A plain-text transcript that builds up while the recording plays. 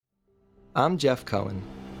I'm Jeff Cohen.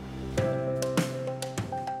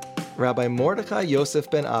 Rabbi Mordechai Yosef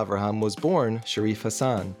ben Avraham was born Shariff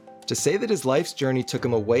Hassan. To say that his life's journey took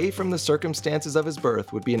him away from the circumstances of his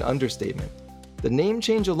birth would be an understatement. The name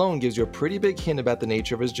change alone gives you a pretty big hint about the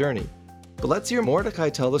nature of his journey. But let's hear Mordechai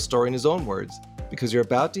tell the story in his own words, because you're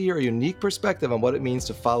about to hear a unique perspective on what it means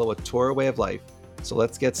to follow a Torah way of life. So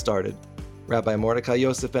let's get started. Rabbi Mordechai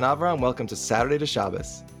Yosef ben Avraham, welcome to Saturday to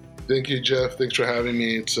Shabbos. Thank you, Jeff. Thanks for having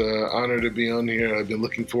me. It's an honor to be on here. I've been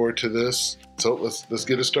looking forward to this. So let's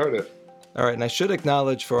get it started. All right, and I should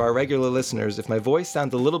acknowledge for our regular listeners, if my voice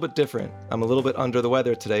sounds a little bit different, I'm a little bit under the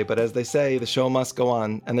weather today, but as they say, the show must go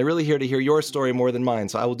on, and they're really here to hear your story more than mine,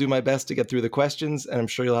 so I will do my best to get through the questions, and I'm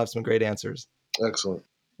sure you'll have some great answers. Excellent.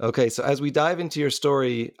 Okay, so as we dive into your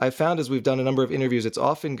story, I found as we've done a number of interviews, it's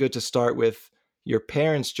often good to start with your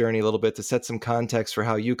parents' journey a little bit to set some context for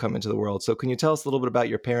how you come into the world. So can you tell us a little bit about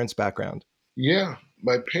your parents' background? Yeah,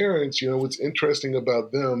 my parents, what's interesting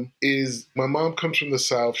about them is my mom comes from the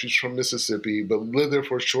South. She's from Mississippi, but lived there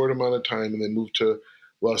for a short amount of time and then moved to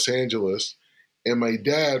Los Angeles. And my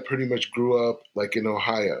dad pretty much grew up like in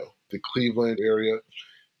Ohio, the Cleveland area.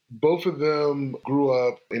 Both of them grew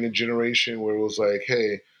up in a generation where it was like,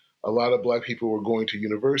 hey, a lot of Black people were going to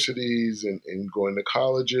universities and going to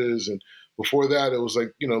colleges. And before that, it was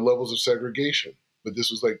like, levels of segregation. But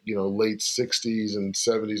this was like, late 60s and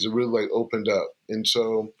 70s. It really like opened up. And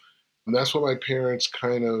so that's when my parents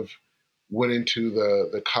kind of went into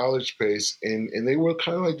the college space. And they were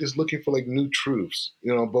kind of like just looking for like new truths,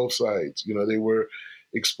 on both sides. They were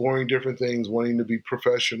exploring different things, wanting to be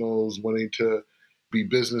professionals, wanting to be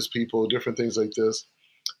business people, different things like this.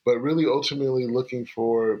 But really ultimately looking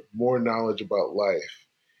for more knowledge about life.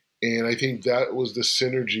 And I think that was the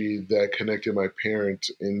synergy that connected my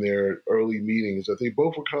parents in their early meetings, that they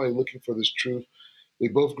both were kind of like looking for this truth. They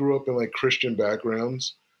both grew up in like Christian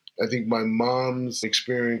backgrounds. I think my mom's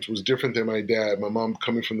experience was different than my dad. My mom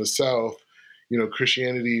coming from the South,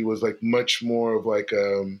 Christianity was like much more of like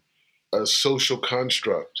a social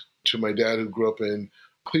construct to my dad who grew up in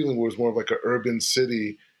Cleveland, where it was more of like an urban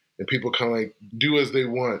city and people kind of like do as they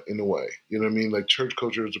want in a way. You know what I mean? Like church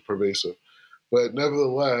culture is pervasive. But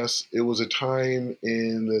nevertheless, it was a time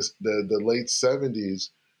in the late 70s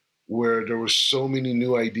where there were so many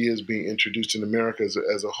new ideas being introduced in America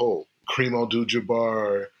as a whole. Kareem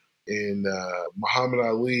Abdul-Jabbar and Muhammad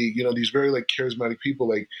Ali, these very like charismatic people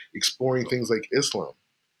like exploring things like Islam,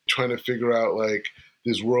 trying to figure out like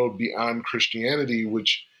this world beyond Christianity,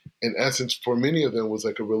 which in essence for many of them was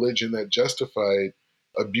like a religion that justified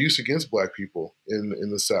abuse against Black people in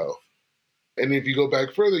the South. And if you go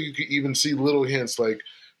back further, you could even see little hints. Like,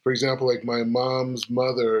 for example, like my mom's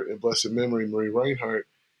mother in blessed memory, Marie Reinhardt,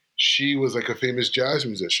 she was like a famous jazz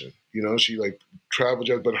musician. She like traveled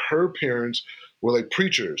jazz, but her parents were like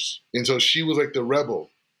preachers. And so she was like the rebel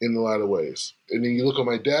in a lot of ways. And then you look on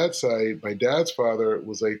my dad's side, my dad's father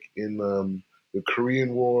was like in the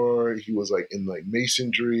Korean War. He was like in like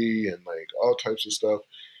masonry and like all types of stuff.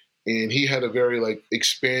 And he had a very like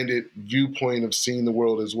expanded viewpoint of seeing the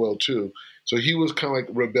world as well too. So he was kind of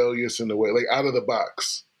like rebellious in a way, like out of the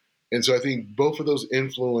box. And so I think both of those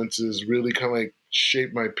influences really kind of like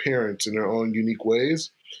shaped my parents in their own unique ways.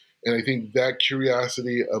 And I think that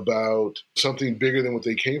curiosity about something bigger than what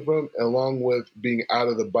they came from, along with being out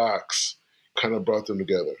of the box, kind of brought them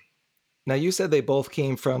together. Now, you said they both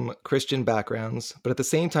came from Christian backgrounds, but at the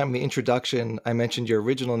same time, in the introduction, I mentioned your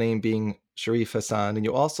original name being Shariff Hassan, and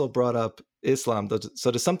you also brought up Islam.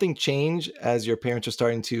 So does something change as your parents are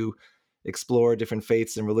starting to explore different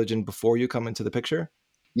faiths and religion before you come into the picture?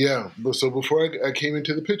 Yeah. So before I came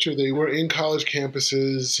into the picture, they were in college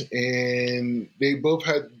campuses, and they both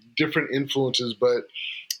had different influences, but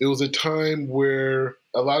it was a time where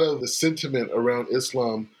a lot of the sentiment around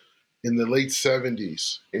Islam in the late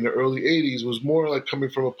 70s, in the early 80s, was more like coming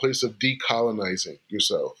from a place of decolonizing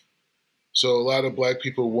yourself. So a lot of Black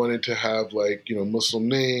people wanted to have like, Muslim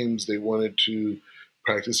names. They wanted to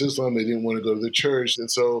practice Islam. They didn't want to go to the church. And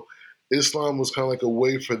so Islam was kind of like a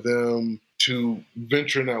way for them to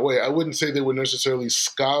venture in that way. I wouldn't say they were necessarily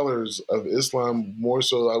scholars of Islam. More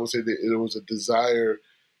so, I would say that it was a desire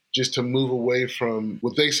just to move away from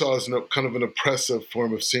what they saw as kind of an oppressive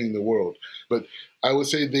form of seeing the world. But I would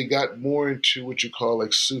say they got more into what you call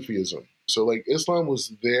like Sufism. So like Islam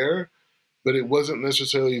was there, but it wasn't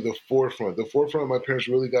necessarily the forefront. The forefront, my parents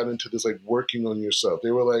really got into this like working on yourself.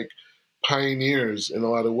 They were like pioneers in a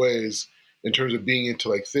lot of ways in terms of being into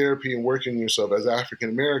like therapy and working on yourself as African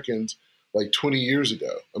Americans like 20 years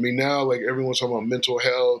ago. I mean, now like everyone's talking about mental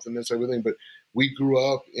health and this everything, but we grew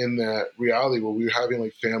up in that reality where we were having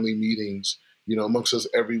like family meetings, amongst us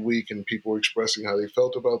every week, and people were expressing how they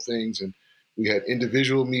felt about things. And we had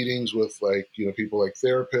individual meetings with people like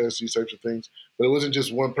therapists, these types of things. But it wasn't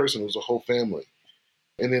just one person, it was a whole family.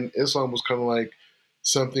 And then Islam was kind of like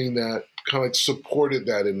something that kind of like supported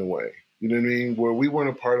that in a way. You know what I mean? Where we weren't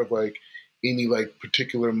a part of like any like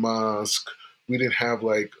particular mosque. We didn't have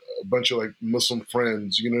like a bunch of like Muslim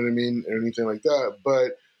friends, you know what I mean? Or anything like that.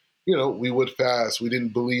 But, we would fast. We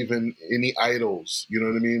didn't believe in any idols. You know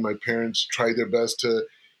what I mean? My parents tried their best to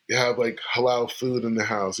have like halal food in the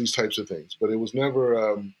house, these types of things. But it was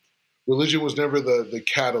never, religion was never the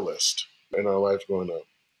catalyst in our life growing up.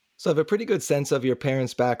 So I have a pretty good sense of your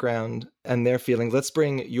parents' background and their feeling. Let's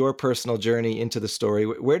bring your personal journey into the story.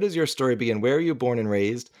 Where does your story begin? Where are you born and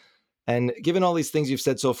raised? And given all these things you've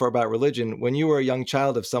said so far about religion, when you were a young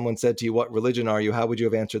child, if someone said to you, what religion are you? How would you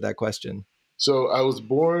have answered that question? So I was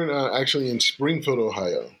born actually in Springfield,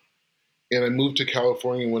 Ohio. And I moved to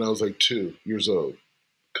California when I was like 2 years old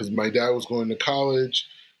because my dad was going to college,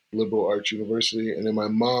 liberal arts university. And then my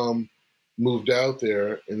mom moved out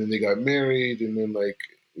there, and then they got married. And then like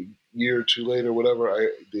a year or two later, whatever,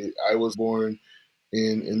 I was born.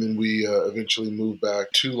 And then we eventually moved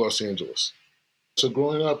back to Los Angeles. So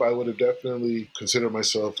growing up, I would have definitely considered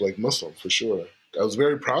myself like Muslim for sure. I was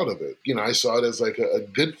very proud of it. I saw it as like a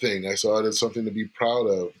good thing. I saw it as something to be proud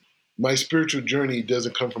of. My spiritual journey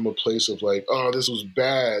doesn't come from a place of like, oh, this was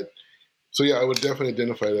bad. So yeah, I would definitely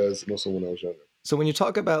identify as Muslim when I was younger. So when you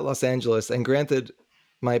talk about Los Angeles, and granted,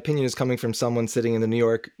 my opinion is coming from someone sitting in the New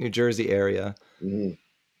York, New Jersey area,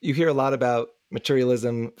 you hear a lot about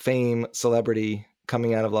materialism, fame, celebrity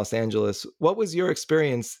coming out of Los Angeles. What was your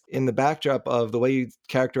experience in the backdrop of the way you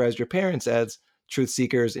characterized your parents as truth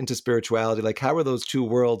seekers into spirituality? Like, how were those two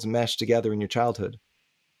worlds meshed together in your childhood?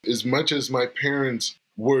 As much as my parents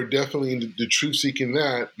were definitely into the truth seeking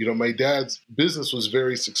that, my dad's business was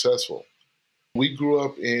very successful. We grew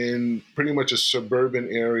up in pretty much a suburban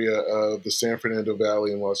area of the San Fernando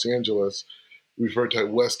Valley in Los Angeles, referred to as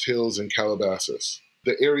West Hills and Calabasas.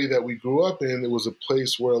 The area that we grew up in, it was a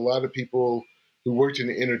place where a lot of people who worked in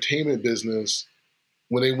the entertainment business,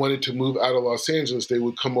 when they wanted to move out of Los Angeles, they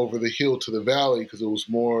would come over the hill to the valley because it was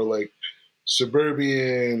more like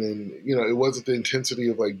suburban, and it wasn't the intensity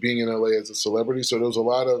of like being in LA as a celebrity. So there was a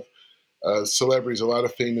lot of celebrities, a lot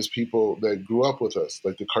of famous people that grew up with us,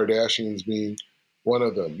 like the Kardashians being one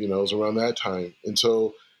of them. It was around that time. And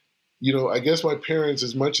so I guess my parents,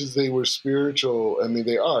 as much as they were spiritual, I mean,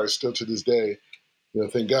 they are still to this day,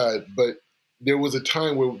 thank God. But there was a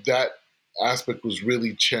time where that aspect was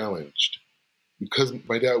really challenged because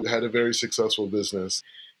my dad had a very successful business,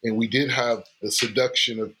 and we did have the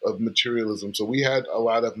seduction of materialism. So we had a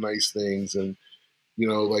lot of nice things. And,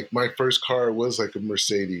 like my first car was like a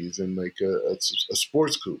Mercedes and like a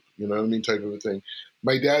sports coupe, you know what I mean, type of a thing.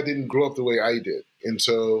 My dad didn't grow up the way I did. And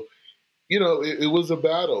so, it was a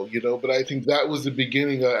battle, but I think that was the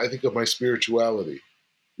beginning, of my spirituality,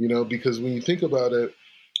 because when you think about it,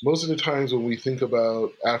 most of the times when we think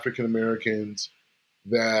about African Americans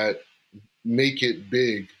that make it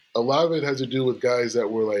big, a lot of it has to do with guys that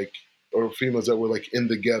were like, or females that were like in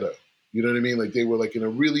the ghetto. You know what I mean? Like they were like in a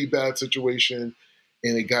really bad situation,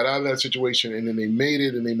 and they got out of that situation, and then they made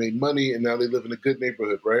it, and they made money, and now they live in a good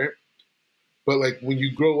neighborhood, right? But like when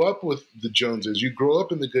you grow up with the Joneses, you grow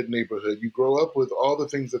up in the good neighborhood, you grow up with all the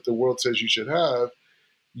things that the world says you should have,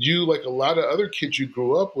 you, like a lot of other kids you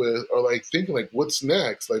grew up with, are like thinking like, what's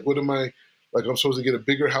next? Like, what am I, like I'm supposed to get a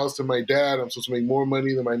bigger house than my dad, I'm supposed to make more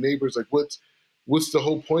money than my neighbors. Like what's the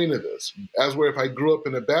whole point of this? As where if I grew up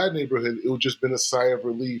in a bad neighborhood, it would just been a sigh of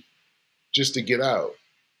relief just to get out.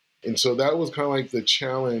 And so that was kind of like the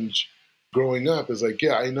challenge growing up, is like,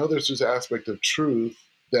 yeah, I know there's this aspect of truth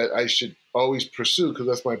that I should always pursue because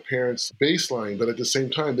that's my parents' baseline. But at the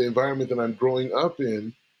same time, the environment that I'm growing up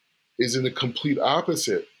in is in the complete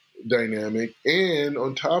opposite dynamic. And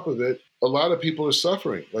on top of it, a lot of people are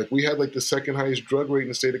suffering. Like we had like the second highest drug rate in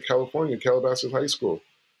the state of California, Calabasas High School,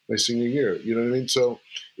 my senior year. You know what I mean? So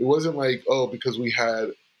it wasn't like, oh, because we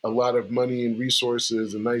had a lot of money and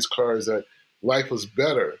resources and nice cars that life was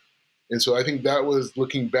better. And so I think that was,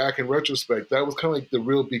 looking back in retrospect, that was kind of like the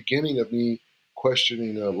real beginning of me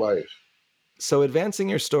questioning life. So advancing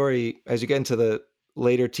your story, as you get into the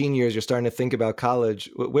later teen years, you're starting to think about college.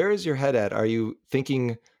 Where is your head at? Are you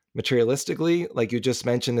thinking materialistically? Like you just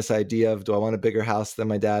mentioned this idea of, do I want a bigger house than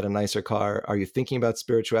my dad, a nicer car? Are you thinking about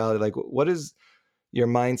spirituality? Like what is your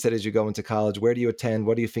mindset as you go into college? Where do you attend?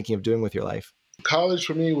 What are you thinking of doing with your life? College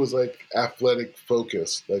for me was like athletic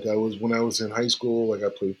focused. Like when I was in high school, like I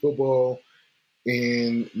played football,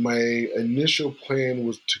 and my initial plan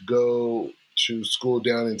was to go to school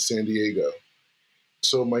down in San Diego.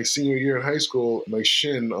 So my senior year in high school, my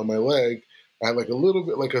shin on my leg, I had like a little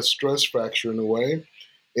bit like a stress fracture in a way.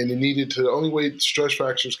 And it needed to, the only way stress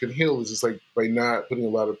fractures can heal is just like by not putting a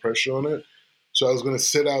lot of pressure on it. So I was going to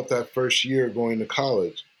sit out that first year going to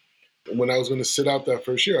college. And when I was going to sit out that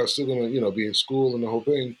first year, I was still going to, be in school and the whole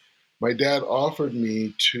thing. My dad offered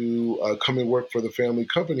me to come and work for the family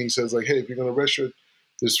company. He says like, hey, if you're going to redshirt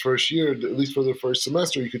this first year, at least for the first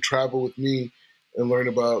semester, you could travel with me and learn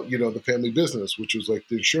about, the family business, which was like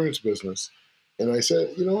the insurance business. And I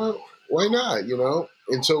said, you know what, why not,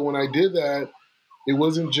 And so when I did that, it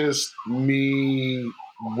wasn't just me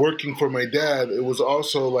working for my dad. It was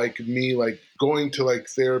also like me like going to like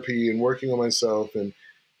therapy and working on myself and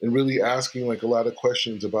really asking like a lot of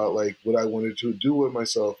questions about like what I wanted to do with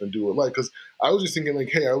myself and do it like, because I was just thinking like,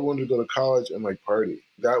 hey, I wanted to go to college and like party.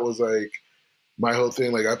 That was like my whole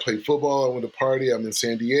thing. Like I played football, I went to party, I'm in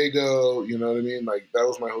San Diego, you know what I mean? Like that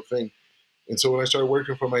was my whole thing. And so when I started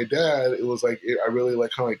working for my dad, it was like, I really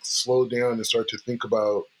like kind of like slowed down and started to think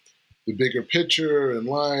about the bigger picture and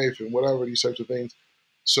life and whatever, these types of things.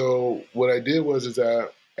 So what I did is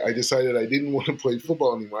that I decided I didn't want to play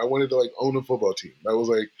football anymore. I wanted to like own a football team. That was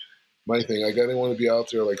like my thing. Like I didn't want to be out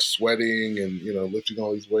there like sweating and, lifting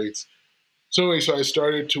all these weights. So anyway, so I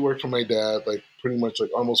started to work for my dad, like pretty much like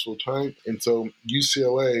almost full time. And so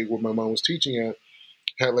UCLA, where my mom was teaching at,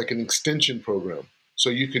 had like an extension program. So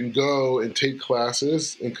you can go and take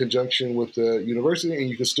classes in conjunction with the university and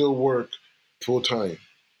you can still work full time.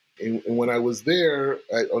 And when I was there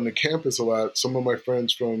on the campus a lot, some of my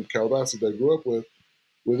friends from Calabasas that I grew up with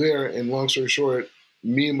were there. And long story short,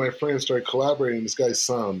 me and my friends started collaborating. This guy's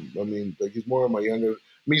Sam. I mean, like he's more of my younger. I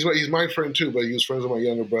mean, he's my friend too, but he was friends with my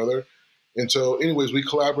younger brother. And so, anyways, we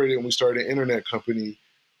collaborated and we started an internet company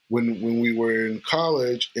when we were in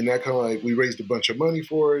college. And that kind of like we raised a bunch of money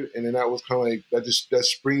for it. And then that was kind of like that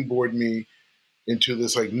springboarded me into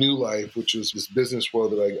this like new life, which was this business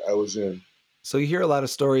world that I was in. So you hear a lot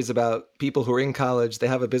of stories about people who are in college, they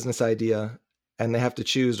have a business idea and they have to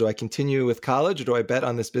choose, do I continue with college or do I bet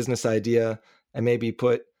on this business idea and maybe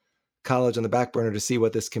put college on the back burner to see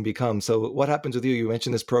what this can become? So what happens with you? You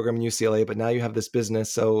mentioned this program in UCLA, but now you have this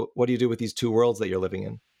business. So what do you do with these two worlds that you're living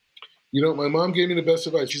in? My mom gave me the best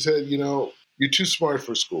advice. She said, you're too smart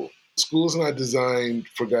for school. School's not designed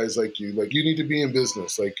for guys like you. Like you need to be in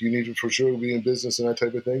business. Like you need to for sure be in business and that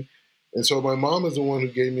type of thing. And so my mom is the one who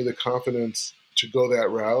gave me the confidence to go that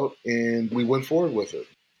route, and we went forward with it.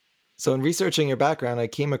 So in researching your background, I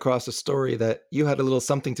came across a story that you had a little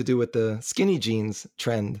something to do with the skinny jeans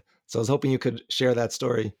trend. So I was hoping you could share that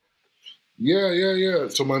story. Yeah.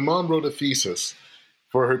 So my mom wrote a thesis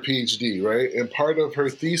for her PhD, right? And part of her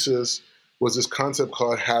thesis was this concept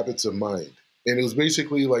called habits of mind. And it was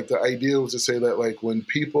basically like the idea was to say that like when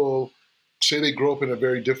people say they grow up in a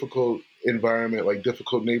very difficult environment, like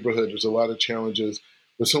difficult neighborhood, there's a lot of challenges,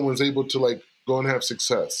 but someone's able to like go and have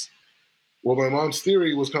success. Well, my mom's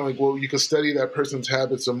theory was kind of like, well, you can study that person's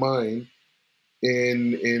habits of mind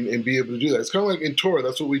and be able to do that. It's kind of like in Torah,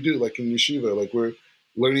 that's what we do, like in yeshiva, like we're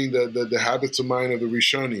learning the habits of mind of the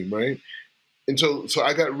Rishonim, right? And so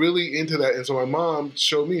I got really into that. And so my mom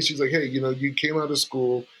showed me, she's like, hey, you came out of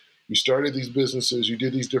school, you started these businesses, you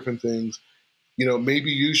did these different things.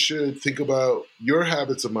 Maybe you should think about your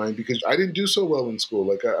habits of mind because I didn't do so well in school.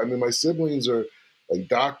 Like, I mean, my siblings are like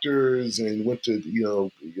doctors and went to,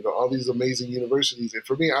 all these amazing universities. And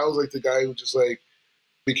for me, I was like the guy who just like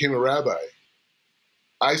became a rabbi.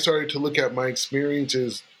 I started to look at my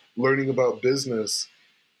experiences learning about business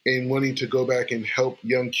and wanting to go back and help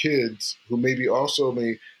young kids who maybe also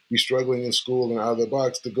may be struggling in school and out of the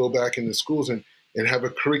box to go back into schools and have a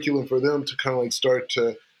curriculum for them to kind of like start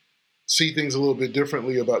to see things a little bit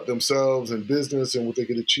differently about themselves and business and what they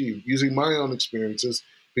could achieve using my own experiences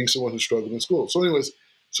being someone who struggled in school. So anyways,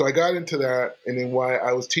 so I got into that. And then while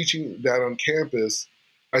I was teaching that on campus,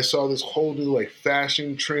 I saw this whole new like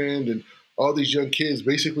fashion trend and all these young kids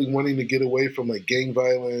basically wanting to get away from like gang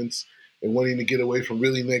violence and wanting to get away from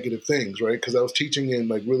really negative things, right? Because I was teaching in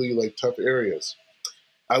like really like tough areas.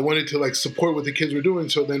 I wanted to like support what the kids were doing.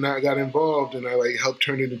 So then I got involved and I like helped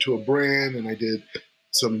turn it into a brand and I did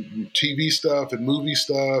some TV stuff and movie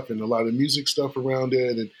stuff and a lot of music stuff around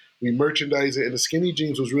it. And we merchandise it. And the skinny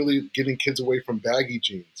jeans was really getting kids away from baggy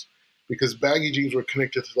jeans because baggy jeans were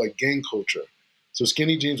connected to like gang culture. So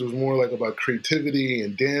skinny jeans was more like about creativity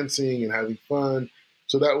and dancing and having fun.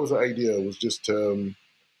 So that was the idea, was just to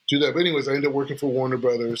do that. But anyways, I ended up working for Warner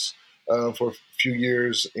Brothers for a few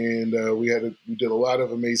years, and we did a lot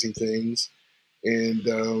of amazing things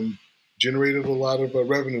and generated a lot of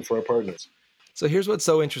revenue for our partners. So here's what's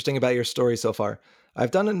so interesting about your story so far.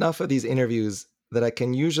 I've done enough of these interviews that I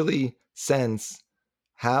can usually sense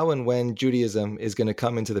how and when Judaism is going to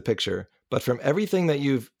come into the picture. But from everything that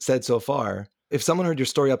you've said so far, if someone heard your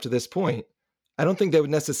story up to this point, I don't think they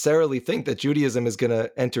would necessarily think that Judaism is going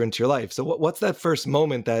to enter into your life. So what's that first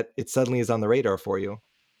moment that it suddenly is on the radar for you?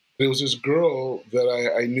 There was this girl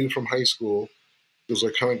that I knew from high school. It was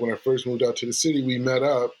like kind of like when I first moved out to the city, we met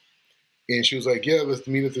up and she was like, yeah, let's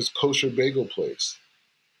meet at this kosher bagel place.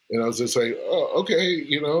 And I was just like, oh, okay,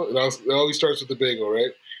 you know, and it always starts with the bagel,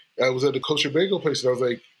 right? I was at the kosher bagel place and I was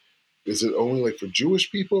like, is it only like for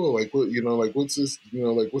Jewish people? Like, what, you know, like, what's this, you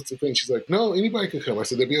know, like, what's the thing? She's like, no, anybody can come. I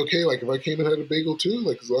said, that'd be okay. Like, if I came and had a bagel too,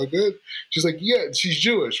 like, it's all good. She's like, yeah, she's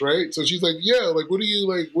Jewish, right? So she's like, yeah, like,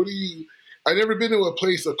 I never been to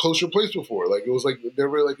a kosher place before. Like, it was like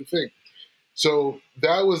never like a thing. So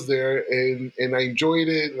that was there and I enjoyed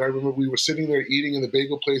it. And I remember we were sitting there eating in the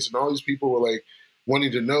bagel place and all these people were like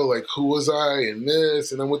wanting to know, like, who was I and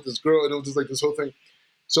this, and I'm with this girl. And it was just like this whole thing.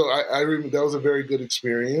 So I remember that was a very good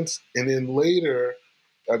experience. And then later,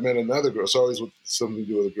 I met another girl. So always with something to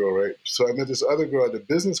do with a girl, right? So I met this other girl at a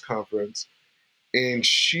business conference, and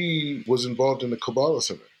she was involved in the Kabbalah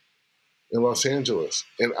Center in Los Angeles.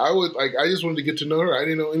 And I just wanted to get to know her. I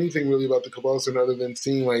didn't know anything really about the Kabbalah Center other than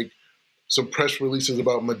seeing like some press releases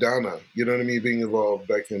about Madonna, you know what I mean, being involved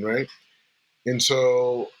back then, right? And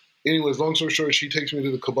so, anyways, long story short, she takes me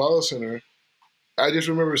to the Kabbalah Center. I just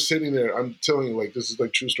remember sitting there. I'm telling you, like, this is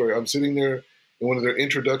like true story. I'm sitting there in one of their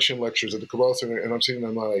introduction lectures at the Kabbalah Center, and I'm sitting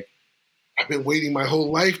there, I'm like, I've been waiting my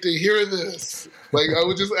whole life to hear this. Like,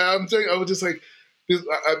 I'm telling you, I was just like,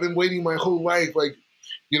 I've been waiting my whole life. Like,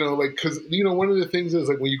 you know, like, because, you know, one of the things is,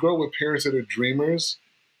 like, when you grow up with parents that are dreamers,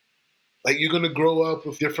 like, you're going to grow up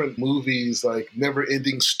with different movies, like Never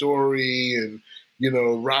Ending Story and, you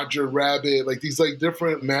know, Roger Rabbit, like these like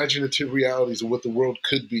different imaginative realities of what the world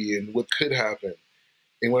could be and what could happen.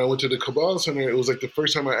 And when I went to the Kabbalah Center, it was like the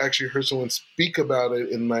first time I actually heard someone speak about it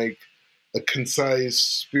in like a concise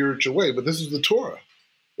spiritual way. But this is the Torah,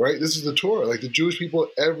 right? This is the Torah. Like the Jewish people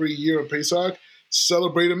every year on Pesach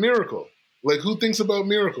celebrate a miracle. Like who thinks about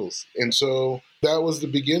miracles? And so that was the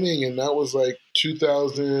beginning. And that was like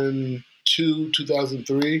 2002,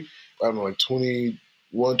 2003. I don't know, like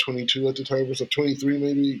 21, 22 at the time, or so 23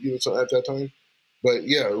 maybe, you know, so at that time. But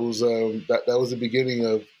yeah, it was that was the beginning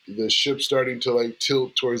of the ship starting to like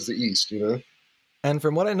tilt towards the east, you know? And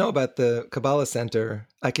from what I know about the Kabbalah Center,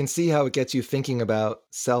 I can see how it gets you thinking about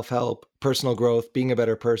self-help, personal growth, being a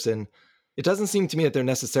better person. It doesn't seem to me that they're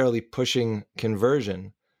necessarily pushing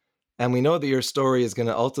conversion. And we know that your story is going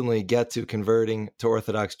to ultimately get to converting to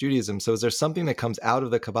Orthodox Judaism. So is there something that comes out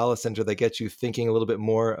of the Kabbalah Center that gets you thinking a little bit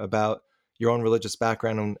more about your own religious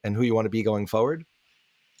background and who you want to be going forward?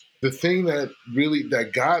 The thing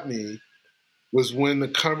that got me was when the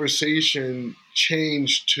conversation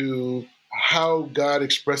changed to how God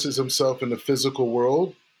expresses himself in the physical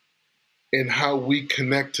world and how we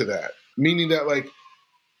connect to that. Meaning that like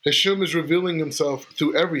Hashem is revealing himself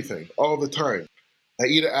through everything all the time. I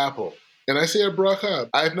eat an apple and I say a bracha.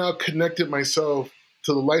 I've now connected myself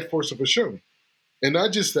to the life force of Hashem. And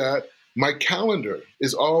not just that, my calendar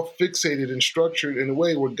is all fixated and structured in a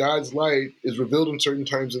way where God's light is revealed in certain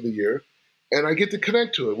times of the year. And I get to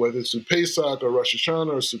connect to it, whether it's through Pesach or Rosh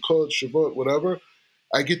Hashanah or Sukkot, Shavuot, whatever.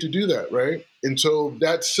 I get to do that, right? And so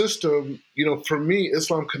that system, you know, for me,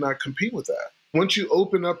 Islam cannot compete with that. Once you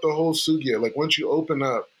open up the whole sugya, like once you open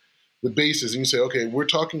up the basis and you say, okay, we're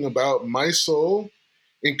talking about my soul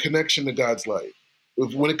in connection to God's light.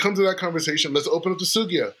 When it comes to that conversation, let's open up the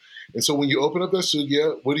sugya. And so when you open up that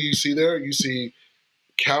sugya, what do you see there? You see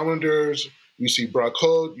calendars, you see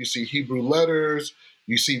brachot, you see Hebrew letters,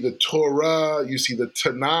 you see the Torah, you see the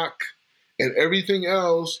Tanakh, and everything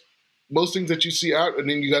else, most things that you see out, and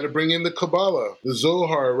then you got to bring in the Kabbalah, the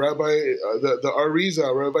Zohar, the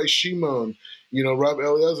Arizal, Rabbi Shimon, you know, Rabbi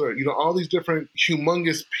Eliezer, you know, all these different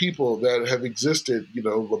humongous people that have existed, you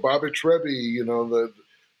know, Lubavitch Rebbe, you know, the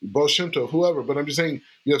Baal Shem Tov, whoever. But I'm just saying,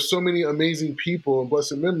 you have so many amazing people in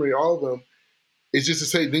blessed memory, all of them. It's just to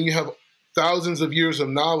say, then you have thousands of years of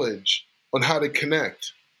knowledge on how to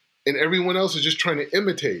connect. And everyone else is just trying to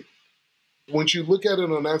imitate. Once you look at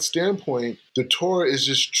it on that standpoint, the Torah is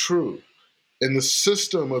just true. And the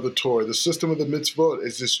system of the Torah, the system of the mitzvot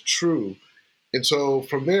is just true. And so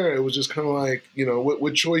from there, it was just kind of like, you know,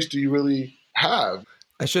 what choice do you really have?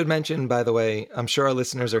 I should mention, by the way, I'm sure our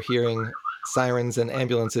listeners are hearing sirens and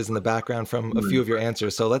ambulances in the background from a few of your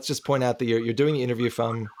answers. So let's just point out that you're doing the interview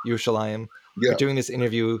from Yerushalayim. Yeah. You're doing this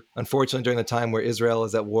interview, unfortunately, during the time where Israel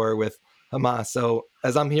is at war with Hamas. So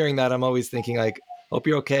as I'm hearing that, I'm always thinking like, hope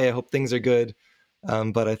you're okay. I hope things are good.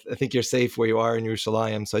 But I think you're safe where you are in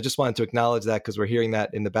Yerushalayim. So I just wanted to acknowledge that because we're hearing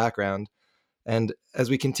that in the background. And as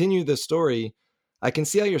we continue the story, I can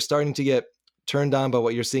see how you're starting to get turned on by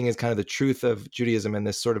what you're seeing as kind of the truth of Judaism and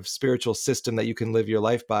this sort of spiritual system that you can live your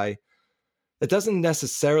life by. It doesn't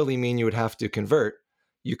necessarily mean you would have to convert.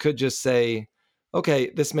 You could just say,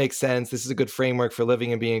 okay, this makes sense. This is a good framework for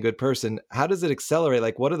living and being a good person. How does it accelerate?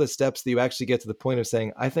 Like, what are the steps that you actually get to the point of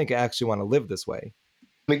saying, I think I actually want to live this way?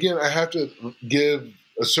 And again, I have to give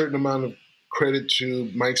a certain amount of credit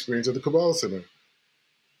to my experience at the Kabbalah Center,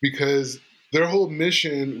 because their whole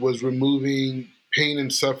mission was removing pain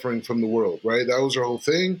and suffering from the world, right? That was their whole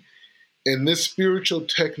thing. And this spiritual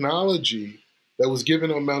technology that was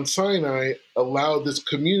given on Mount Sinai allowed this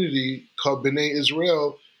community called B'nai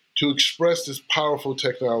Israel to express this powerful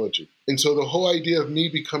technology. And so the whole idea of me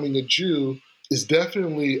becoming a Jew is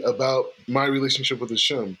definitely about my relationship with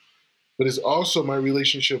Hashem, but it's also my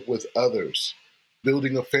relationship with others,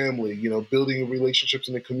 building a family, building relationships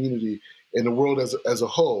in the community and the world as a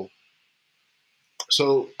whole.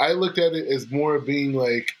 So I looked at it as more of being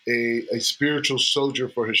like a spiritual soldier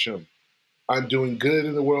for Hashem. I'm doing good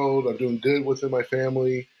in the world. I'm doing good within my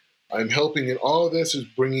family. I'm helping. And all of this is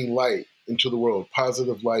bringing light into the world,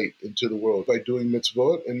 positive light into the world by doing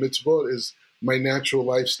mitzvot. And mitzvot is my natural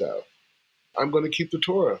lifestyle. I'm going to keep the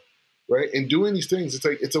Torah, right? And doing these things,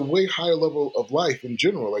 it's a way higher level of life in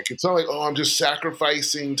general. Like, it's not like, oh, I'm just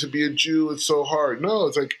sacrificing to be a Jew. It's so hard. No,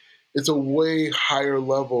 it's like, it's a way higher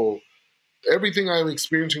level. Everything I'm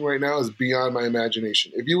experiencing right now is beyond my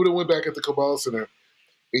imagination. If you would have went back at the Kabbalah Center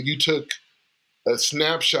and you took a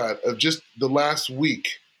snapshot of just the last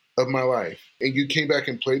week of my life and you came back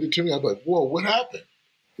and played it to me, I'd be like, whoa, what happened?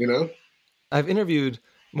 I've interviewed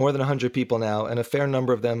more than 100 people now, and a fair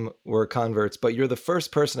number of them were converts, but you're the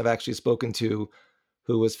first person I've actually spoken to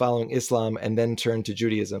who was following Islam and then turned to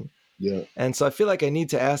Judaism. Yeah. And so I feel like I need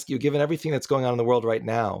to ask you, given everything that's going on in the world right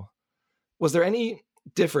now, was there any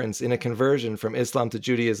difference in a conversion from Islam to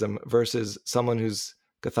Judaism versus someone who's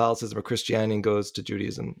Catholicism or Christianity and goes to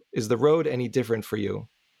Judaism? Is the road any different for you?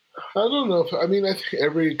 I don't know. I think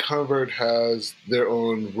every convert has their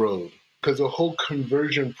own road, because the whole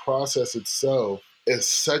conversion process itself is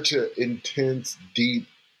such an intense, deep,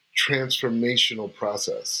 transformational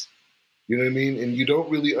process. You know what I mean? And you don't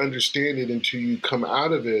really understand it until you come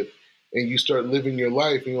out of it and you start living your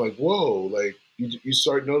life and you're like, whoa, like you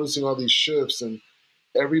start noticing all these shifts, and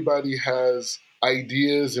everybody has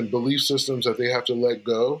ideas and belief systems that they have to let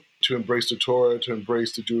go to embrace the Torah, to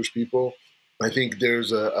embrace the Jewish people. I think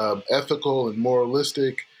there's a ethical and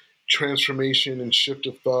moralistic transformation and shift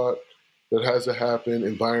of thought that has to happen,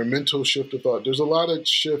 environmental shift of thought. There's a lot of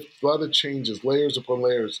shifts, a lot of changes, layers upon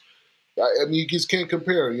layers. I mean, you just can't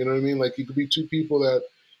compare, you know what I mean? Like, you could be two people that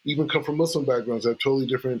even come from Muslim backgrounds that have totally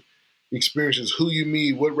different experiences. Who you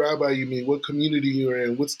meet, what rabbi you meet, what community you're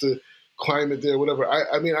in, what's the climate there, whatever. I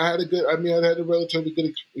had a relatively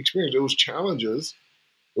good experience. It was challenges.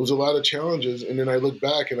 It was a lot of challenges. And then I look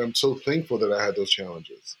back and I'm so thankful that I had those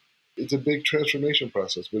challenges. It's a big transformation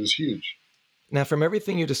process, but it's huge. Now, from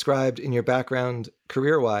everything you described in your background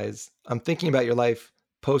career-wise, I'm thinking about your life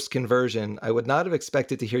post-conversion. I would not have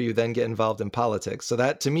expected to hear you then get involved in politics. So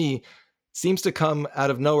that, to me, seems to come out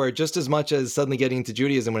of nowhere just as much as suddenly getting into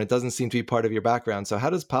Judaism when it doesn't seem to be part of your background. So how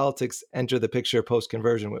does politics enter the picture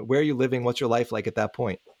post-conversion? Where are you living? What's your life like at that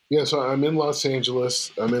point? Yeah, so I'm in Los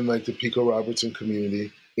Angeles. I'm in like the Pico Robertson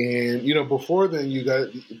community. And, before then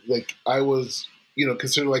I was,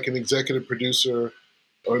 considered like an executive producer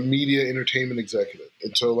or media entertainment executive.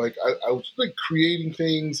 And so I was like creating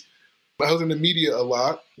things. I was in the media a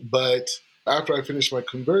lot, but after I finished my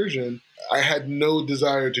conversion, I had no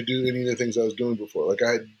desire to do any of the things I was doing before. Like,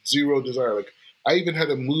 I had zero desire. Like, I even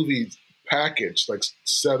had a movie package like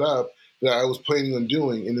set up that I was planning on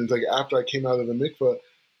doing. And then like after I came out of the mikveh,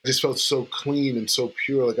 I just felt so clean and so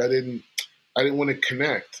pure. Like, I didn't want to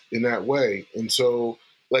connect in that way. And so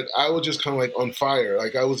like I was just kind of like on fire.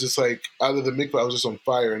 Like, I was just like out of the mikveh, I was just on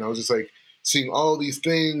fire. And I was just like seeing all these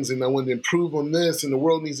things, and I wanted to improve on this, and the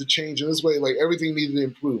world needs to change in this way. Like, everything needed to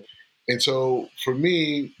improve. And so for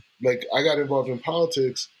me, like, I got involved in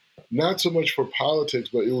politics, not so much for politics,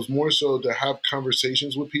 but it was more so to have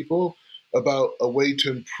conversations with people about a way to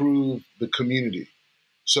improve the community.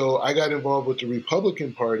 So I got involved with the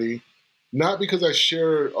Republican Party, not because I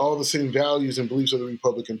share all the same values and beliefs of the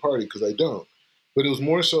Republican Party, because I don't, but it was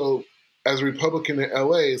more so as a Republican in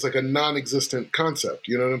LA, it's like a non-existent concept.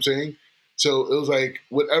 You know what I'm saying? So it was like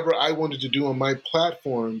whatever I wanted to do on my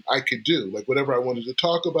platform, I could do. Like, whatever I wanted to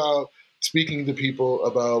talk about, speaking to people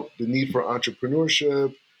about the need for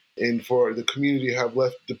entrepreneurship and for the community to have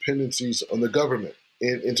less dependencies on the government.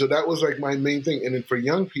 And so that was like my main thing. And then for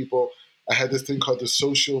young people, I had this thing called the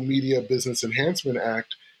Social Media Business Enhancement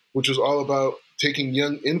Act, which was all about taking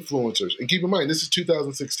young influencers. And keep in mind, this is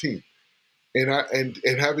 2016.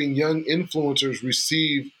 And having young influencers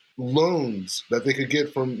receive loans that they could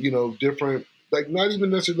get from, different, like not even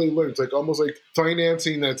necessarily loans, like almost like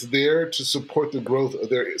financing that's there to support the growth of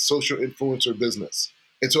their social influencer business.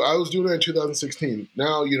 And so I was doing that in 2016.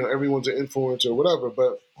 Now, everyone's an influencer or whatever,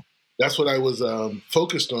 but that's what I was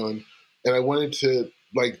focused on. And I wanted to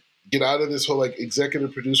get out of this whole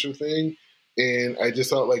executive producer thing. And I just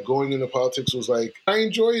thought going into politics was I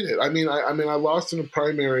enjoyed it. I mean, I lost in a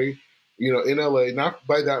primary, in LA, not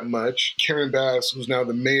by that much. Karen Bass, who's now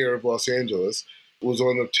the mayor of Los Angeles, was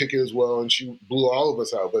on the ticket as well, and she blew all of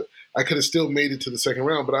us out. But I could have still made it to the second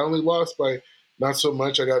round, but I only lost by not so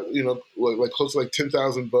much. I got, close to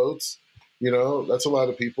 10,000 votes. That's a lot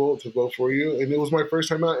of people to vote for you. And it was my first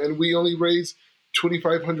time out, and we only raised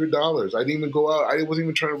 $2,500. I didn't even go out. I wasn't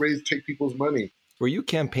even trying to take people's money. Were you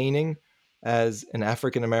campaigning as an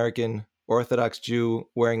African-American Orthodox Jew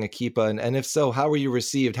wearing a kippah? And if so, how were you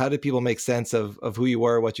received? How did people make sense of who you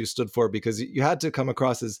were, what you stood for? Because you had to come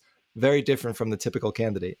across as very different from the typical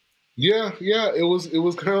candidate. Yeah. It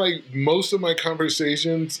was kind of most of my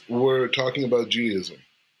conversations were talking about Judaism.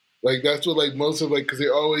 That's what most of because they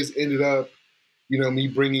always ended up, me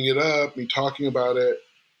bringing it up, me talking about it.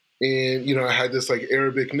 And, I had this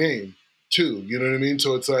Arabic name too, you know what I mean?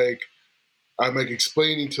 So it's I'm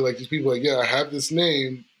explaining to these people yeah, I have this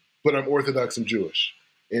name, but I'm Orthodox and Jewish,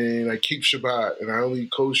 and I keep Shabbat, and I only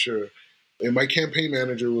eat kosher. And my campaign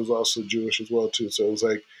manager was also Jewish as well too. So it was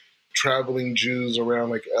traveling Jews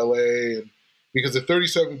around LA, and because the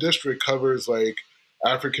 37th district covers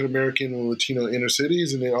African American and Latino inner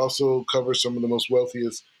cities, and they also cover some of the most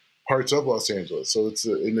wealthiest parts of Los Angeles. So it's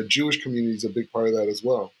in the Jewish community is a big part of that as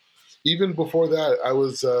well. Even before that, I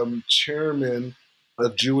was chairman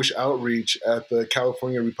of Jewish outreach at the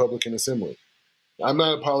California Republican Assembly. I'm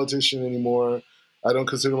not a politician anymore. I don't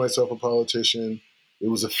consider myself a politician. It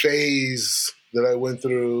was a phase that I went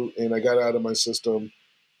through, and I got out of my system.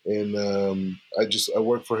 And I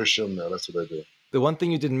work for Hashem now. That's what I do. The one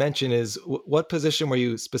thing you didn't mention is what position were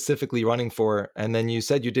you specifically running for? And then you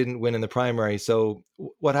said you didn't win in the primary. So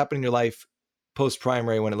what happened in your life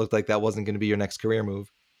post-primary when it looked like that wasn't going to be your next career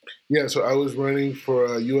move? Yeah, so I was running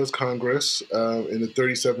for U.S. Congress in the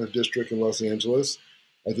 37th district in Los Angeles.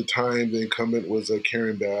 At the time, the incumbent was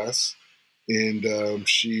Karen Bass. And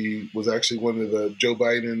she was actually one of the Joe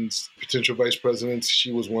Biden's potential vice presidents.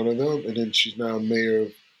 She was one of them. And then she's now mayor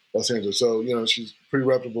of Los Angeles. So, she's a pretty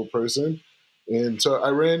reputable person. And so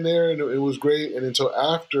I ran there, and it was great. And until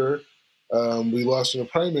after we lost in a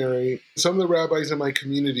primary, some of the rabbis in my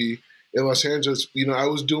community in Los Angeles, I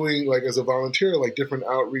was doing as a volunteer, different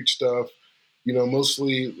outreach stuff,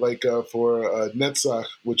 mostly for Netzach,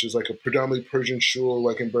 which is a predominantly Persian shul,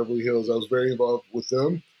 in Beverly Hills. I was very involved with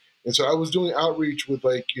them. And so I was doing outreach with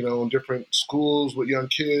in different schools with young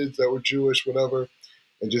kids that were Jewish, whatever,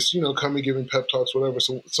 and just, coming, giving pep talks, whatever.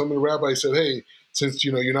 So some of the rabbis said, hey, since,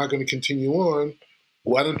 you're not going to continue on,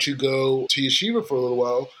 why don't you go to yeshiva for a little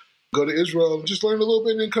while, go to Israel, and just learn a little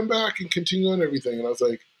bit and then come back and continue on everything. And I was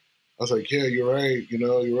like, yeah, you're right.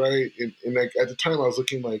 You're right. And at the time I was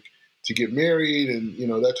looking to get married and,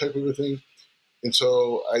 that type of a thing. And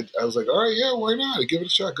so I was like, all right, yeah, why not? Give it a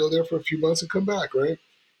shot. Go there for a few months and come back, right?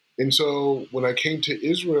 And so when I came to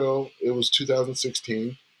Israel, it was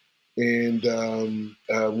 2016, and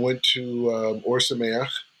went to Or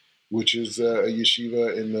Sameach, which is a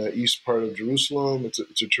yeshiva in the east part of Jerusalem. It's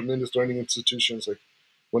a tremendous learning institution. It's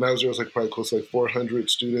when I was there, it was probably close to 400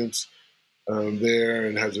 students there,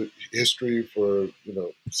 and has a history for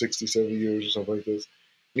 60, 70 years or something like this.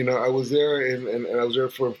 I was there, and I was there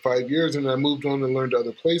for 5 years, and I moved on and learned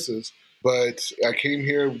other places. But I came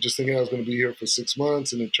here just thinking I was going to be here for 6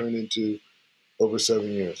 months, and it turned into over 7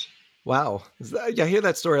 years. Wow. I hear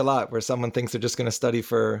that story a lot where someone thinks they're just going to study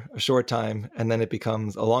for a short time and then it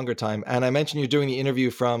becomes a longer time. And I mentioned you're doing the interview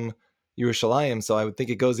from Yerushalayim, so I would think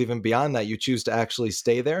it goes even beyond that. You choose to actually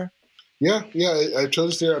stay there? Yeah. I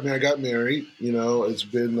chose to stay. I mean, I got married. It's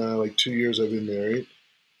been 2 years I've been married.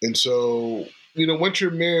 And so, once you're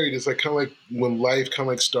married, it's kind of when life kind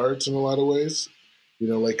of starts in a lot of ways.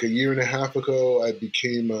 A year and a half ago, I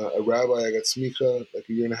became a rabbi. I got smicha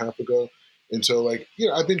a year and a half ago. And so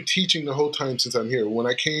I've been teaching the whole time since I'm here. When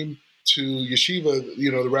I came to yeshiva,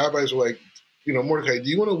 the rabbis were Mordechai, do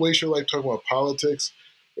you want to waste your life talking about politics,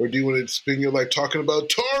 or do you want to spend your life talking about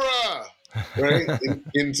Torah? Right?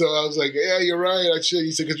 and so I was like, yeah, you're right. I should.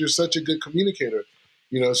 He said, because you're such a good communicator,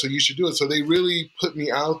 so you should do it. So they really put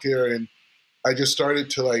me out there, and I just started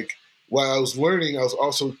to while I was learning, I was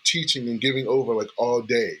also teaching and giving over all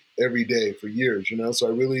day, every day for years, So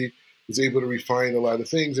I really was able to refine a lot of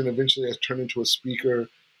things, and eventually I turned into a speaker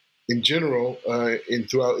in general and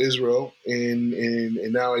throughout Israel, and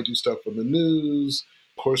now I do stuff on the news,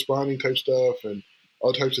 corresponding type stuff, and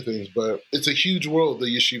all types of things. But it's a huge world, the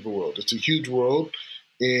yeshiva world. It's a huge world,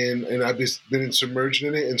 and I've just been submerged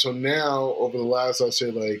in it. And so now, over the last, I'll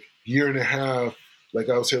say like year and a half, like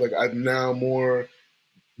I would say like I'm now more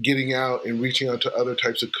getting out and reaching out to other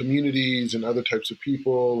types of communities and other types of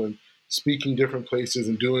people and speaking different places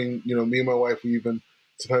and doing, me and my wife, we even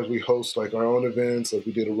sometimes we host like our own events, like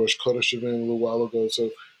we did a Rosh Chodesh event a little while ago. So,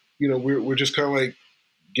 we're just kind of like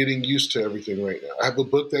getting used to everything right now. I have a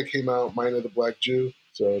book that came out, Mind of the Black Jew.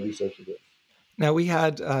 So these types of things. Now, we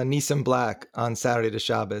had Nissim Black on Saturday to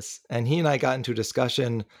Shabbos, and he and I got into a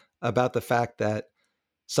discussion about the fact that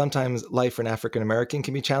sometimes life for an African American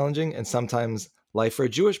can be challenging, and sometimes life for a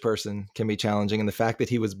Jewish person can be challenging. And the fact that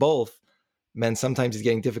he was both meant sometimes he's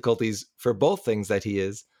getting difficulties for both things that he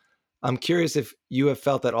is. I'm curious if you have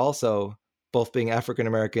felt that also, both being African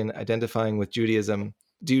American, identifying with Judaism.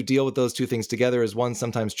 Do you deal with those two things together? Is one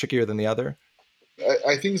sometimes trickier than the other?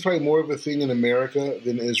 I think it's probably more of a thing in America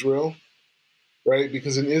than Israel, right?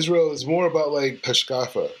 Because in Israel, it's more about like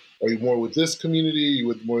hashkafa. Are you more with this community? Are you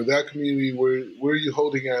with more of that community? Where are you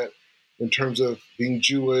holding at in terms of being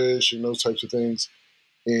Jewish and those types of things?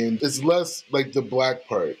 And it's less like the black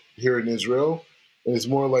part here in Israel. And it's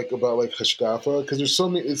more like about like hashkafa. Because there's so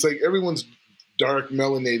many, it's like everyone's dark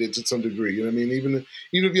melanated to some degree. You know what I mean? Even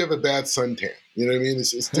if you have a bad suntan, you know what I mean?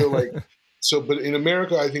 It's still like, so, but in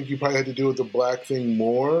America, I think you probably had to deal with the black thing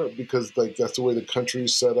more because like that's the way the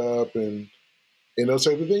country's set up and those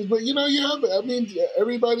type of things. But,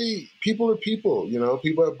 everybody, people are people,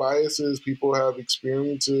 people have biases, people have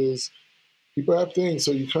experiences, people have things.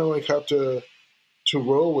 So you kind of like have to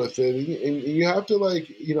roll with it. And you have to like,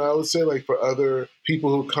 I would say like for other people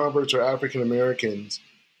who converts or African Americans,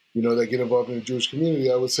 that get involved in the Jewish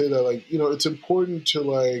community, I would say that like, it's important to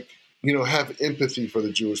like, have empathy for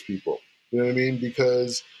the Jewish people. You know what I mean?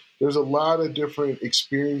 Because there's a lot of different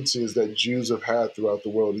experiences that Jews have had throughout the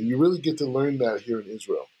world. And you really get to learn that here in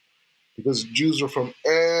Israel. Because Jews are from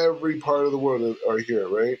every part of the world are here,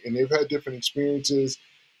 right? And they've had different experiences.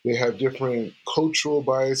 They have different cultural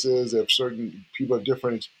biases. They have certain people have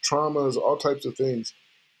different traumas, all types of things.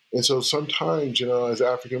 And so sometimes, as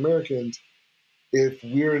African Americans, if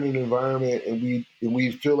we're in an environment and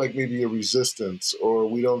we feel like maybe a resistance or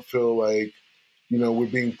we don't feel like, we're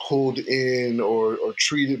being pulled in or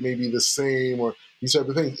treated maybe the same or these type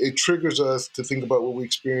of things, it triggers us to think about what we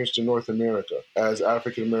experienced in North America as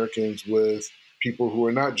African Americans with people who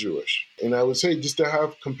are not Jewish. And I would say just to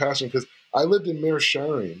have compassion, because I lived in Mir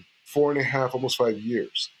Sharim 4.5, almost 5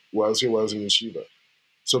 years while I was here, while I was in yeshiva.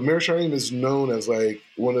 So Mir Sharim is known as like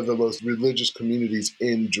one of the most religious communities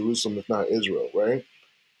in Jerusalem, if not Israel, right?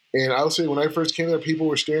 And I would say when I first came there, people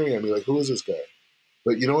were staring at me like, who is this guy?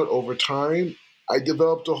 But you know what? Over time, I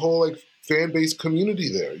developed a whole like fan-based community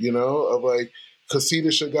there, of like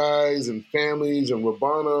Hasidic guys and families and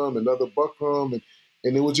Rabbanim and other Bukram.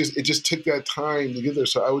 And it just took that time to get there.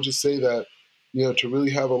 So I would just say that, to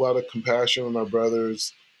really have a lot of compassion on our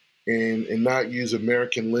brothers and not use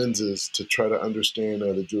American lenses to try to understand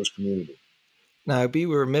the Jewish community. Now, I'd be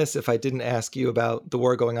remiss if I didn't ask you about the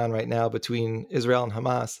war going on right now between Israel and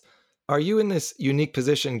Hamas. Are you in this unique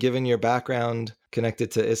position, given your background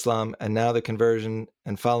connected to Islam and now the conversion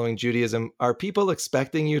and following Judaism? Are people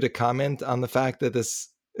expecting you to comment on the fact that this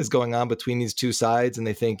is going on between these two sides and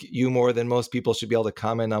they think you more than most people should be able to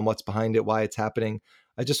comment on what's behind it, why it's happening?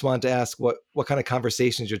 I just wanted to ask what kind of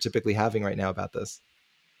conversations you're typically having right now about this.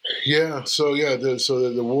 Yeah. So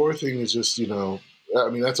the war thing is just,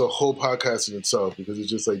 that's a whole podcast in itself because it's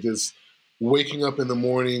just like this waking up in the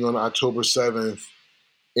morning on October 7th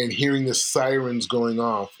and hearing the sirens going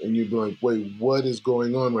off and you'd be like, wait, what is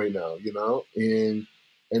going on right now?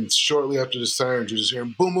 And shortly after the sirens, you're just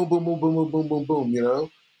hearing boom, boom, boom, boom, boom, boom, boom, boom,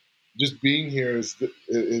 boom, Just being here is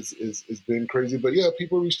been crazy. But yeah,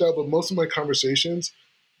 people reached out, but most of my conversations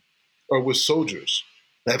are with soldiers.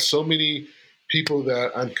 I have so many people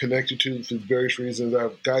that I'm connected to through various reasons. I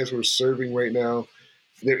have guys who are serving right now.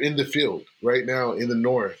 They're in the field right now in the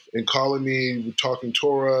north and calling me, talking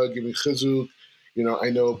Torah, giving chizuk. I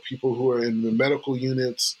know people who are in the medical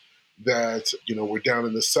units that, were down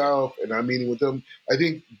in the south and I'm meeting with them. I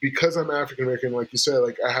think because I'm African American, like you said,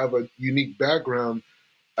 like I have a unique background,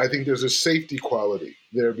 I think there's a safety quality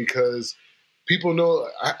there because people know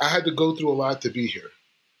I had to go through a lot to be here.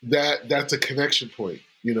 That's a connection point,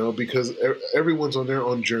 because everyone's on their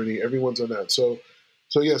own journey. Everyone's on that. So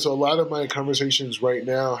a lot of my conversations right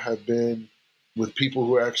now have been with people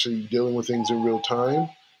who are actually dealing with things in real time.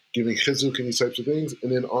 giving chizuk and these types of things.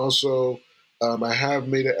 And then also, I have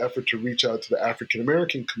made an effort to reach out to the African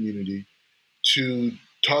American community to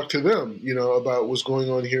talk to them, about what's going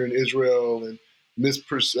on here in Israel and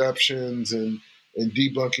misperceptions and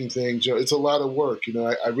debunking things. It's a lot of work.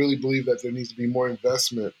 I really believe that there needs to be more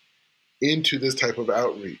investment into this type of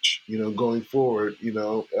outreach, going forward,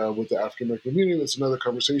 with the African American community. That's another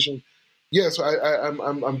conversation. Yeah, so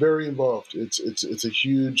I'm very involved. It's a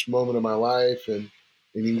huge moment of my life, and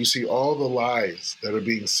you see all the lies that are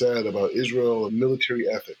being said about Israel and military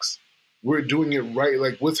ethics. We're doing it right.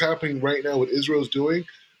 Like what's happening right now, what Israel's doing,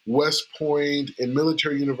 West Point and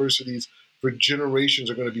military universities for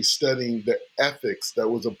generations are going to be studying the ethics that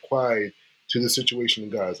was applied to the situation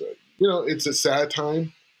in Gaza. It's a sad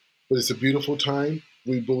time, but it's a beautiful time.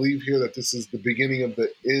 We believe here that this is the beginning of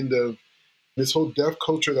the end of this whole death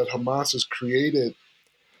culture that Hamas has created.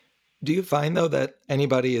 Do you find, though, that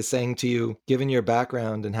anybody is saying to you, given your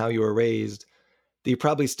background and how you were raised, that you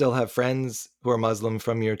probably still have friends who are Muslim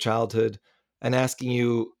from your childhood and asking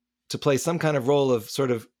you to play some kind of role of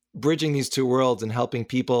sort of bridging these two worlds and helping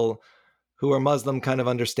people who are Muslim kind of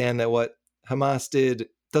understand that what Hamas did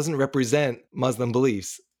doesn't represent Muslim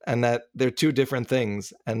beliefs and that they're two different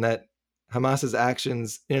things, and that Hamas's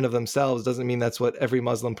actions in and of themselves doesn't mean that's what every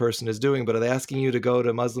Muslim person is doing? But are they asking you to go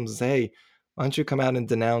to Muslims and say, hey, why don't you come out and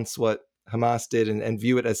denounce what Hamas did and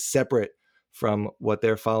view it as separate from what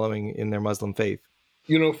they're following in their Muslim faith?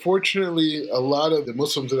 Fortunately, a lot of the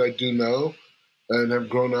Muslims that I do know and have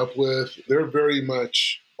grown up with, they're very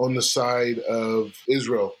much on the side of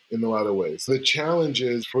Israel in a lot of ways. The challenge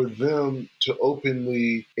is for them to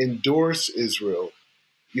openly endorse Israel.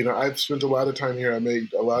 I've spent a lot of time here. I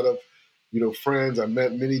made a lot of, friends. I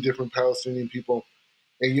met many different Palestinian people.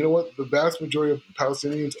 And you know what? The vast majority of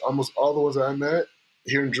Palestinians, almost all the ones that I met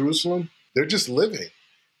here in Jerusalem, they're just living.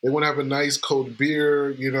 They want to have a nice cold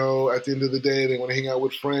beer, at the end of the day. They want to hang out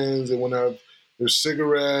with friends. They want to have their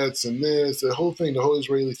cigarettes and this, the whole thing, the whole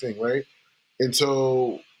Israeli thing, right? And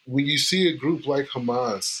so when you see a group like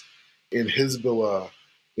Hamas and Hezbollah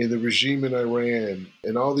and the regime in Iran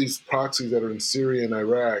and all these proxies that are in Syria and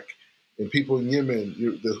Iraq and people in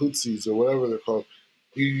Yemen, the Houthis or whatever they're called,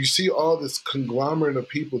 you see all this conglomerate of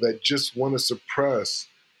people that just want to suppress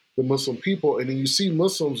the Muslim people. And then you see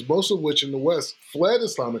Muslims, most of which in the West fled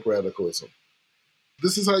Islamic radicalism.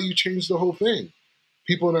 This is how you change the whole thing.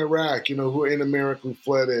 People in Iraq, who are in America who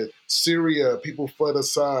fled it. Syria, people fled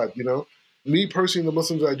Assad, Me personally, the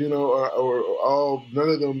Muslims I do know are all, none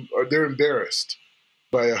of them, they're embarrassed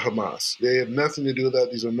by Hamas. They have nothing to do with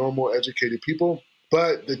that. These are normal, educated people.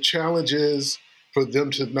 But the challenge is for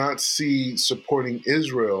them to not see supporting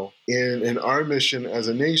Israel in our mission as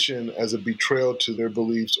a nation as a betrayal to their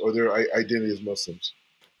beliefs or their identity as Muslims.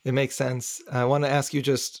 It makes sense. I want to ask you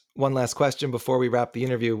just one last question before we wrap the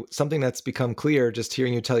interview. Something that's become clear just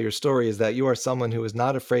hearing you tell your story is that you are someone who is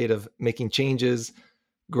not afraid of making changes,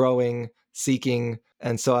 growing, seeking.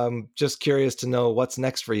 And so I'm just curious to know what's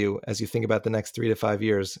next for you as you think about the next 3 to 5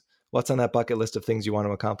 years. What's on that bucket list of things you want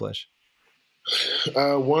to accomplish?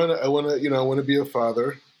 One, I want to be a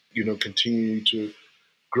father, continue to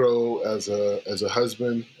grow as a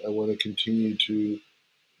husband. I want to continue to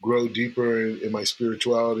grow deeper in my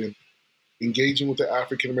spirituality and engaging with the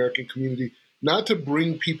African American community, not to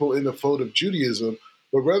bring people in the fold of Judaism,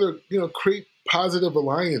 but rather, create positive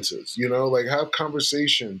alliances, like have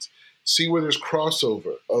conversations, see where there's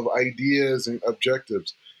crossover of ideas and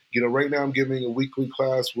objectives. Right now I'm giving a weekly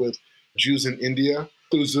class with Jews in India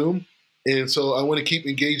through Zoom. And so I want to keep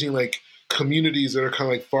engaging like communities that are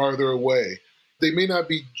kind of like farther away. They may not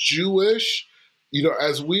be Jewish,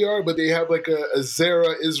 as we are, but they have like a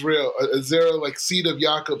Zera Israel, a Zera like seed of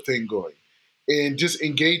Yaakov thing going. And just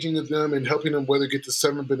engaging with them and helping them whether get to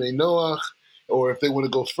 7 B'nai Noach or if they want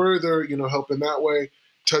to go further, helping that way,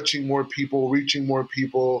 touching more people, reaching more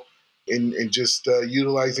people, and just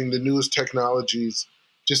utilizing the newest technologies.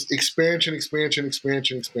 Just expansion.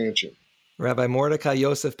 Rabbi Mordechai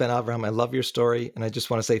Yosef ben Avraham, I love your story, and I just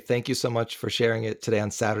want to say thank you so much for sharing it today on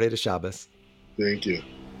Saturday to Shabbos. Thank you.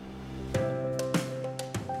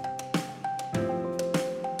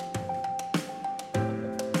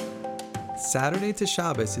 Saturday to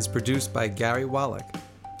Shabbos is produced by Gary Wallach.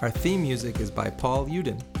 Our theme music is by Paul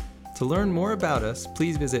Uden. To learn more about us,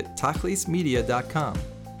 please visit tachlismedia.com.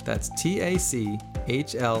 That's TACHLIS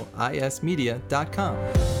media.com.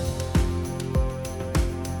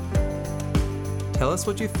 Tell us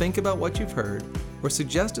what you think about what you've heard, or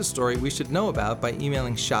suggest a story we should know about by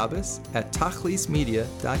emailing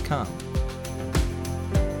shabbos@tachlismedia.com.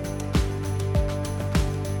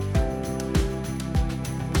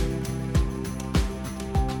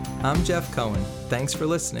 I'm Jeff Cohen. Thanks for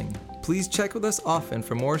listening. Please check with us often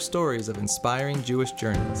for more stories of inspiring Jewish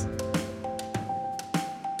journeys.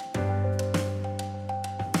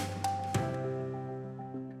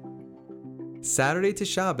 Saturday to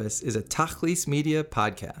Shabbos is a Tachlis Media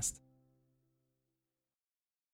podcast.